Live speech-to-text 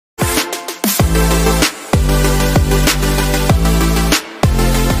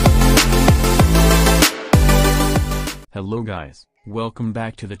Hello guys, welcome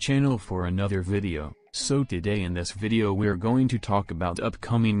back to the channel for another video. So today in this video we're going to talk about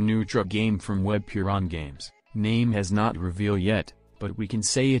upcoming new truck game from Webperon Games. Name has not revealed yet, but we can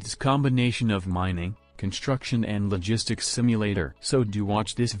say it's combination of mining, construction and logistics simulator. So do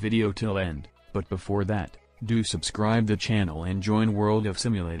watch this video till end, but before that, do subscribe the channel and join World of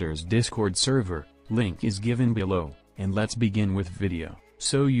Simulators Discord server, link is given below, and let's begin with video.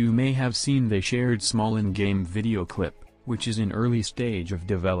 So you may have seen they shared small in-game video clip, which is in early stage of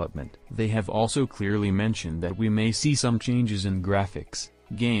development. They have also clearly mentioned that we may see some changes in graphics,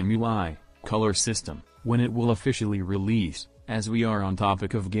 game UI, color system, when it will officially release. As we are on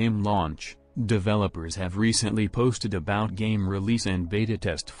topic of game launch, developers have recently posted about game release and beta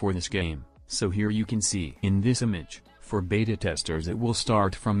test for this game, so here you can see in this image. For beta testers it will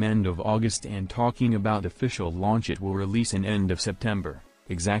start from end of August, and talking about official launch it will release in end of September,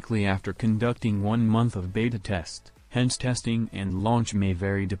 exactly after conducting 1 month of beta test. Hence testing and launch may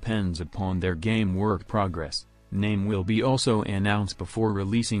vary depends upon their game work progress. Name will be also announced before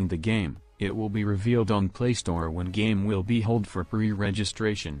releasing the game. It will be revealed on Play Store when game will be held for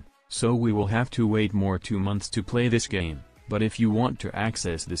pre-registration, so we will have to wait more 2 months to play this game. But if you want to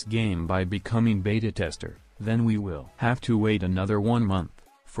access this game by becoming beta tester, then we will have to wait another 1 month.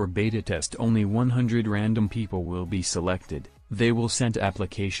 For beta test only 100 random people will be selected. They will send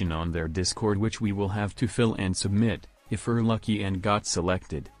application on their Discord which we will have to fill and submit. If we're lucky and got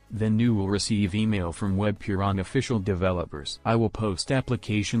selected, then you will receive email from Webperon official developers. I will post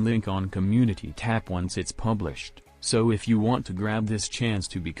application link on community tab once it's published. So if you want to grab this chance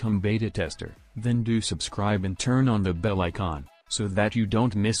to become beta tester, then do subscribe and turn on the bell icon, so that you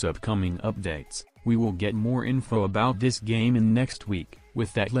don't miss upcoming updates. We will get more info about this game in next week.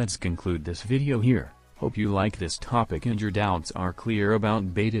 With that, let's conclude this video here. Hope you like this topic and your doubts are clear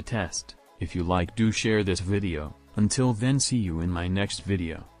about beta test. If you like, do share this video. Until then, see you in my next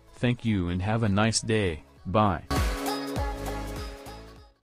video. Thank you and have a nice day. Bye.